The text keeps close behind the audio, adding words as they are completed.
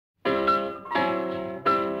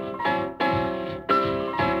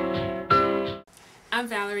I'm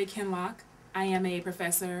Valerie Kinloch. I am a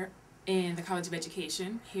professor in the College of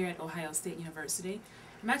Education here at Ohio State University.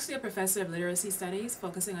 I'm actually a professor of literacy studies,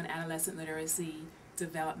 focusing on adolescent literacy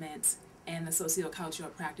development and the socio-cultural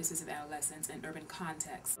practices of adolescents in urban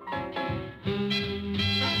contexts.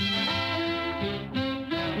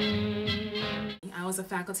 I was a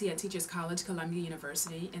faculty at Teachers College, Columbia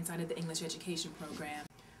University, inside of the English education program.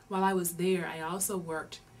 While I was there, I also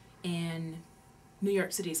worked in New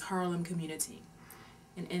York City's Harlem community.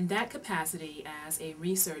 And in that capacity, as a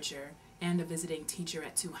researcher and a visiting teacher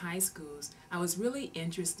at 2 high schools, I was really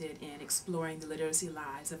interested in exploring the literacy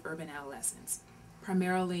lives of urban adolescents,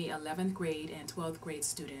 primarily 11th grade and 12th grade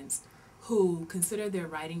students who consider their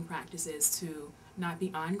writing practices to not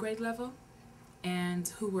be on grade level, and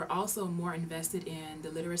who were also more invested in the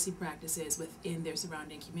literacy practices within their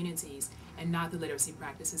surrounding communities and not the literacy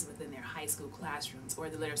practices within their high school classrooms or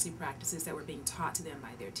the literacy practices that were being taught to them by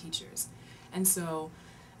their teachers. And so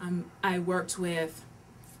I worked with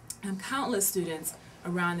countless students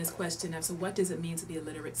around this question of, so what does it mean to be a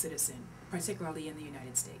literate citizen, particularly in the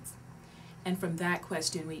United States? And from that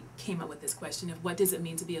question, we came up with this question of what does it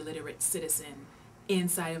mean to be a literate citizen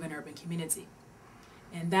inside of an urban community?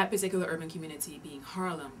 And that particular urban community, being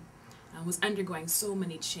Harlem, was undergoing so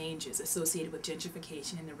many changes associated with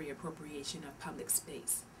gentrification and the reappropriation of public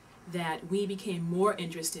space that we became more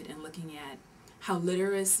interested in looking at how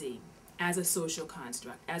literacy as a social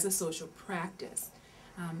construct, as a social practice,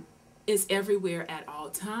 is everywhere at all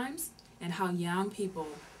times, and how young people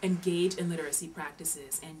engage in literacy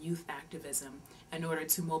practices and youth activism in order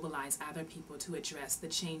to mobilize other people to address the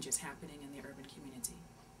changes happening in the urban community.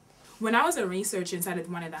 When I was a researcher inside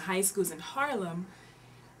of one of the high schools in Harlem,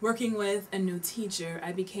 working with a new teacher,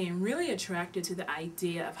 I became really attracted to the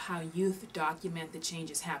idea of how youth document the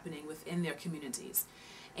changes happening within their communities.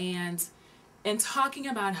 And in talking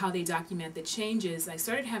about how they document the changes, I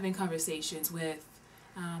started having conversations with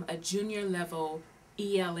a junior level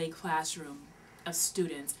ELA classroom of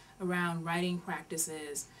students around writing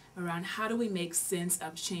practices, around how do we make sense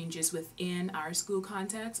of changes within our school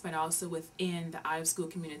context, but also within the out-of-school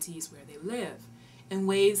communities where they live, in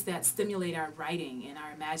ways that stimulate our writing and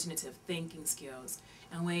our imaginative thinking skills,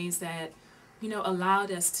 in ways that,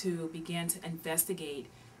 allowed us to begin to investigate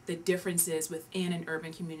the differences within an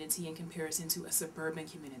urban community in comparison to a suburban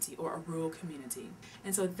community or a rural community.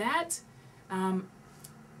 And so that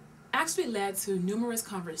actually led to numerous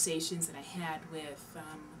conversations that I had with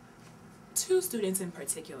 2 students in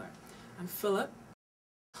particular. Philip,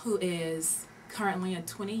 who is currently a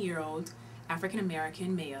 20-year-old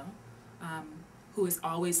African-American male who has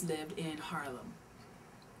always lived in Harlem.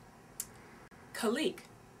 Khalik,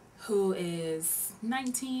 who is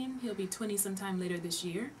 19, he'll be 20 sometime later this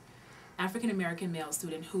year, African-American male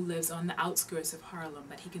student who lives on the outskirts of Harlem,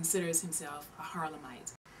 but he considers himself a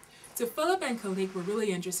Harlemite. So Philip and Khalik were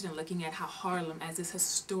really interested in looking at how Harlem, as this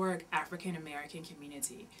historic African-American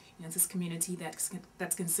community, it's this community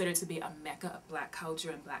that's considered to be a mecca of Black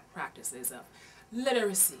culture and Black practices of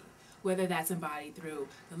literacy, whether that's embodied through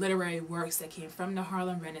the literary works that came from the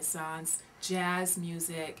Harlem Renaissance, jazz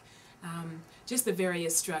music, just the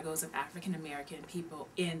various struggles of African-American people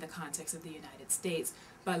in the context of the United States,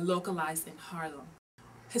 but localized in Harlem.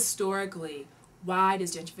 Historically, why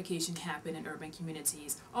does gentrification happen in urban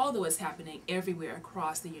communities? Although it's happening everywhere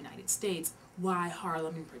across the United States, why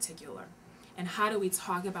Harlem in particular? And how do we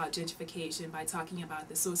talk about gentrification by talking about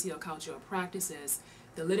the socio-cultural practices,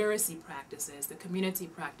 the literacy practices, the community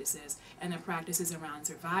practices, and the practices around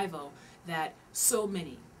survival that so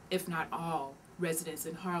many, if not all, residents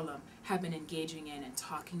in Harlem have been engaging in and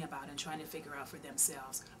talking about and trying to figure out for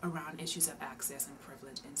themselves around issues of access and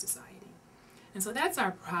privilege in society. And so that's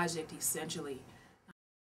our project essentially.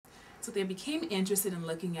 So they became interested in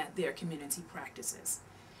looking at their community practices.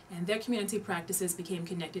 And their community practices became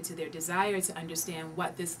connected to their desire to understand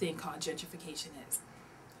what this thing called gentrification is.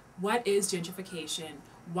 What is gentrification?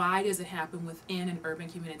 Why does it happen within an urban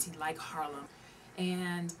community like Harlem?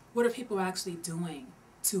 And what are people actually doing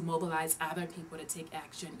to mobilize other people to take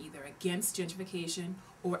action either against gentrification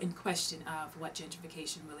or in question of what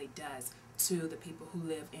gentrification really does to the people who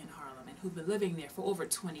live in Harlem and who've been living there for over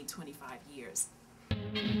 20-25 years.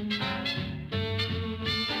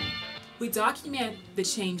 We document the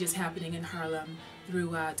changes happening in Harlem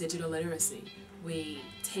through digital literacy. We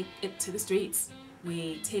take it to the streets.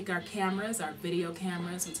 We take our cameras, our video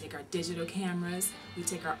cameras, we take our digital cameras, we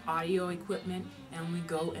take our audio equipment, and we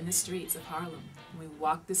go in the streets of Harlem. We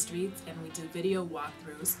walk the streets and we do video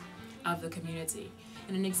walkthroughs of the community.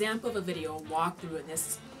 And an example of a video walkthrough in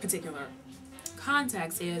this particular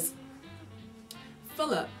context is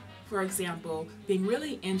Philip, for example, being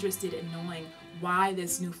really interested in knowing why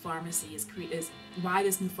this new pharmacy is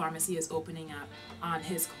opening up on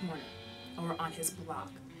his corner or on his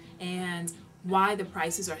block, and why the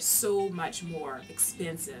prices are so much more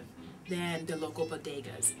expensive than the local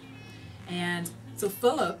bodegas. And so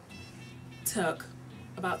Philip took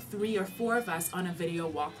about 3 or 4 of us on a video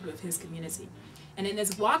walkthrough of his community. And in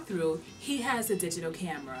this walkthrough, he has a digital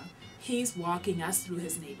camera. He's walking us through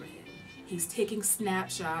his neighborhood. He's taking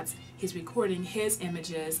snapshots. He's recording his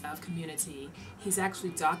images of community. He's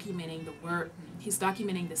actually documenting the work. He's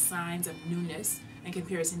documenting the signs of newness in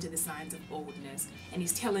comparison to the signs of oldness. And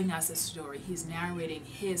he's telling us a story. He's narrating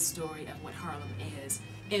his story of what Harlem is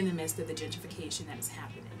in the midst of the gentrification that is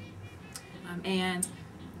happening. And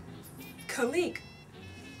Kinloch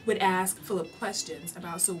would ask Philip questions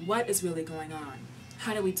about, so what is really going on?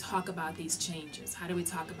 How do we talk about these changes? How do we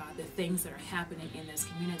talk about the things that are happening in this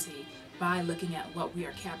community by looking at what we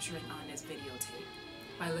are capturing on this videotape?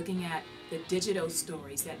 By looking at the digital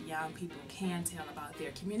stories that young people can tell about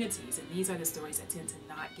their communities. And these are the stories that tend to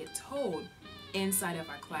not get told inside of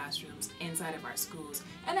our classrooms, inside of our schools,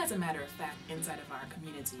 and as a matter of fact, inside of our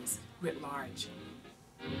communities writ large.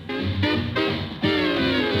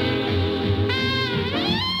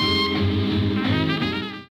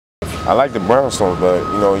 I like the brownstones, but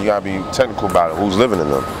you know, you gotta be technical about it. Who's living in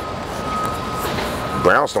them?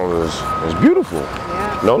 Brownstone is beautiful,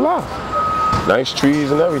 yeah. No lie. Nice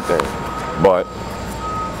trees and everything. But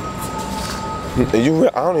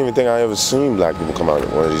I don't even think I ever seen black people come out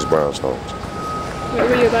of one of these brownstones. What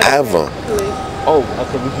were you about to ever. say? Oh,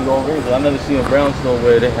 I said we should go over here. I never seen a brownstone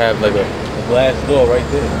where they have like a glass door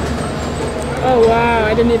right there. Oh wow,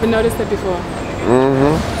 I didn't even notice that before.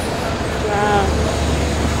 Mm-hmm. Wow.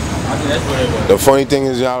 I think that's where they went. The funny thing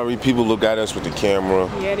is, y'all, people look at us with the camera.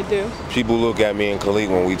 Yeah, they do. People look at me and Kinloch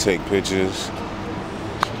when we take pictures,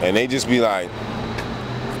 and they just be like,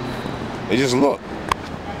 they just look.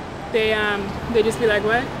 They just be like,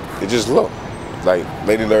 what? They just look. Like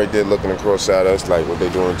Lady Larry did, looking across at us, like what they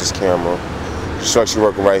doing with this camera. Construction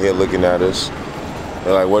worker right here looking at us.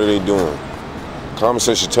 They're like, what are they doing? Common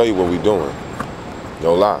sense should tell you what we doing.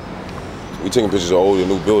 No lie. We taking pictures of old and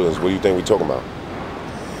new buildings. What do you think we talking about?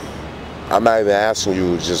 I'm not even asking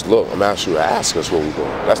you to just look. I'm asking you to ask us what we're doing.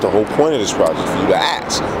 That's the whole point of this project, for you to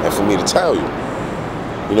ask and for me to tell you.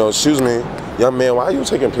 You know, excuse me, young man, why are you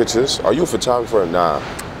taking pictures? Are you a photographer? Nah,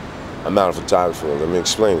 I'm not a photographer. Let me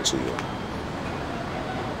explain it to you.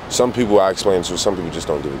 Some people I explain to, some people just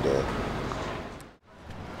don't give a damn.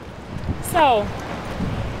 So,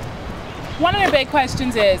 one of the big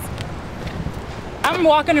questions is, I'm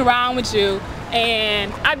walking around with you,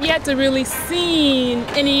 and I've yet to really seen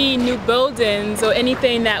any new buildings or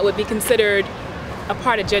anything that would be considered a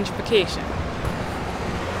part of gentrification.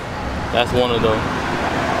 That's one of them.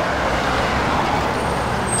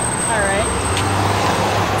 All right.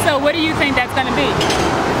 So what do you think that's going to be?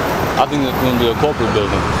 I think it's going to be a corporate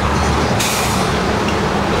building.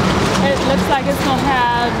 It looks like it's going to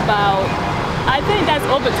have about, I think that's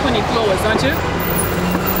over 20 floors, don't you?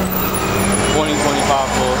 20, 25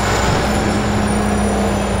 floors.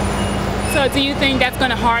 So do you think that's going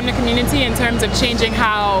to harm the community in terms of changing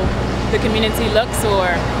how the community looks, or,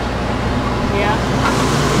 yeah?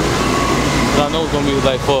 I know it's going to be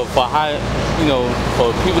like for high, you know,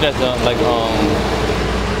 for people that's like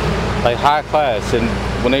high class, and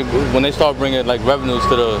when they start bringing like revenues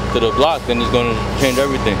to the block, then it's going to change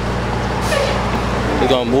everything. It's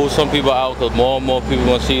going to move some people out because more and more people are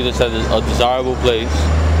going to see this as a desirable place.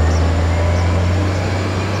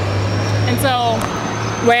 And so,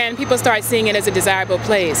 when people start seeing it as a desirable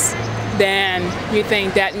place, then you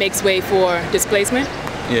think that makes way for displacement?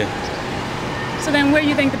 Yeah. So then where do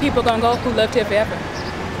you think the people are going to go who lived here forever?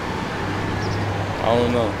 I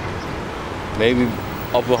don't know. Maybe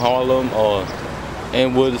Upper Harlem or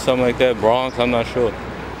Inwood or something like that, Bronx, I'm not sure.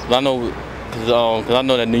 I know, because I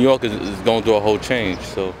know that New York is going through a whole change,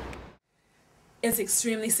 so. It's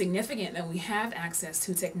extremely significant that we have access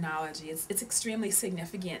to technology. It's extremely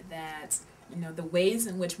significant that, you know, the ways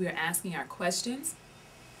in which we are asking our questions,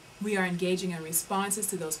 we are engaging in responses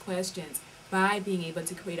to those questions by being able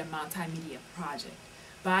to create a multimedia project,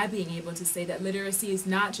 by being able to say that literacy is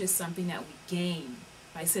not just something that we gain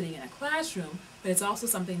by sitting in a classroom, but it's also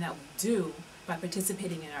something that we do by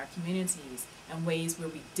participating in our communities in ways where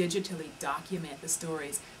we digitally document the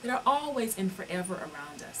stories that are always and forever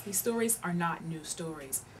around us. These stories are not new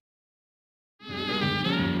stories.